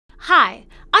Hi,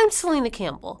 I'm Selena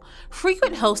Campbell,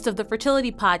 frequent host of the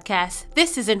fertility podcast,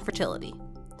 This is Infertility.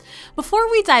 Before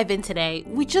we dive in today,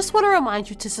 we just want to remind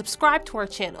you to subscribe to our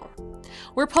channel.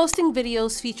 We're posting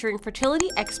videos featuring fertility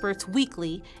experts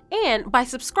weekly, and by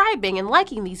subscribing and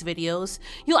liking these videos,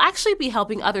 you'll actually be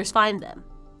helping others find them.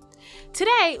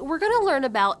 Today, we're going to learn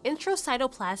about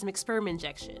intracytoplasmic sperm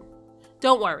injection.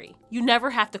 Don't worry, you never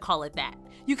have to call it that.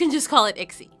 You can just call it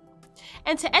ICSI.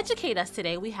 And to educate us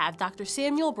today, we have Dr.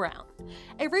 Samuel Brown,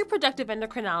 a reproductive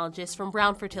endocrinologist from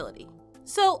Brown Fertility.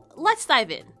 So let's dive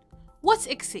in. What's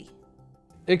ICSI?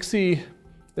 ICSI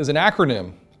is an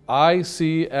acronym,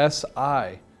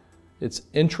 ICSI. It's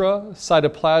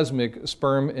intracytoplasmic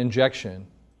sperm injection.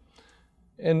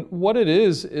 And what it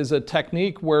is a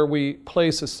technique where we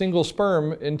place a single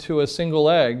sperm into a single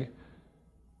egg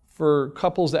for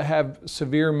couples that have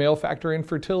severe male factor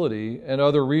infertility and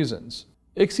other reasons.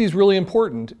 ICSI is really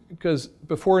important because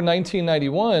before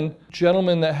 1991,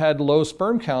 gentlemen that had low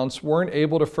sperm counts weren't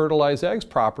able to fertilize eggs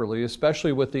properly,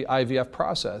 especially with the IVF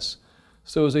process.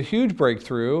 So it was a huge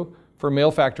breakthrough for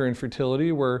male factor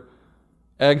infertility where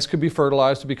eggs could be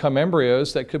fertilized to become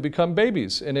embryos that could become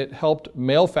babies, and it helped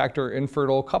male factor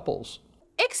infertile couples.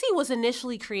 ICSI was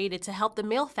initially created to help the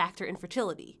male factor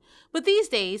infertility, but these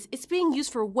days it's being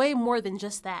used for way more than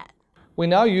just that. We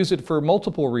now use it for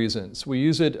multiple reasons. We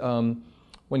use it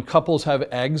when couples have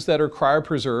eggs that are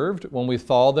cryopreserved. When we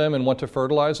thaw them and want to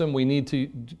fertilize them, we need to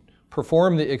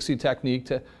perform the ICSI technique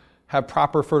to have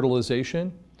proper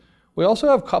fertilization. We also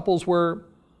have couples where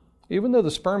even though the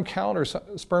sperm count or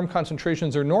sperm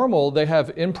concentrations are normal, they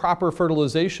have improper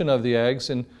fertilization of the eggs,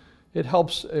 and it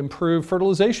helps improve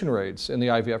fertilization rates in the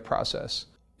IVF process.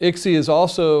 ICSI is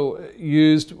also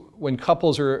used when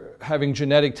couples are having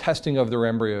genetic testing of their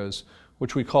embryos,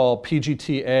 which we call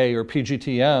PGT-A or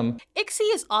PGT-M.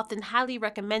 ICSI is often highly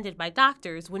recommended by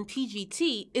doctors when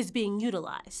PGT is being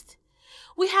utilized.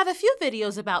 We have a few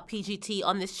videos about PGT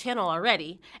on this channel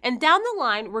already, and down the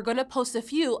line we're going to post a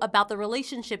few about the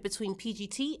relationship between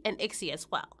PGT and ICSI as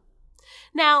well.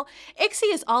 Now,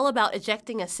 ICSI is all about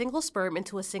ejecting a single sperm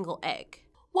into a single egg.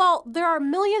 Well, there are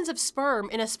millions of sperm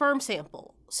in a sperm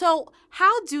sample, so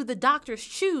how do the doctors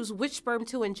choose which sperm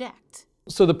to inject?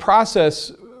 So the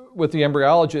process with the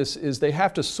embryologist is they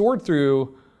have to sort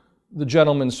through the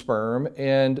gentleman's sperm,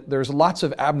 and there's lots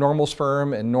of abnormal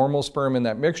sperm and normal sperm in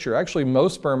that mixture. Actually,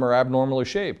 most sperm are abnormally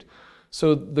shaped.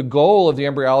 So the goal of the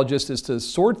embryologist is to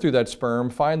sort through that sperm,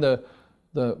 find the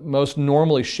most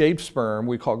normally shaped sperm.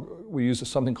 We use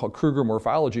something called Kruger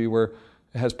morphology, where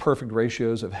it has perfect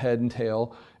ratios of head and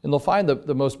tail, and they'll find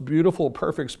the most beautiful,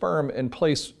 perfect sperm and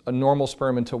place a normal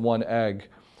sperm into one egg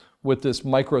with this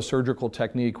microsurgical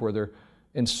technique where they're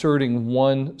inserting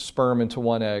one sperm into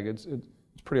one egg. It's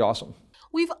pretty awesome.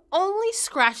 We've only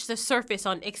scratched the surface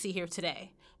on ICSI here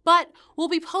today, but we'll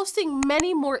be posting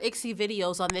many more ICSI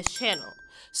videos on this channel,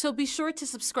 so be sure to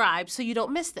subscribe so you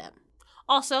don't miss them.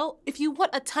 Also, if you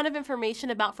want a ton of information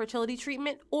about fertility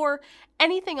treatment or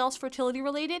anything else fertility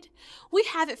related, we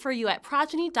have it for you at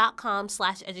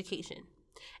progeny.com/education.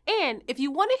 And if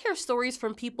you want to hear stories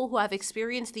from people who have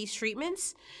experienced these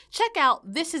treatments, check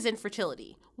out This is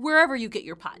Infertility, wherever you get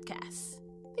your podcasts.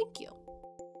 Thank you.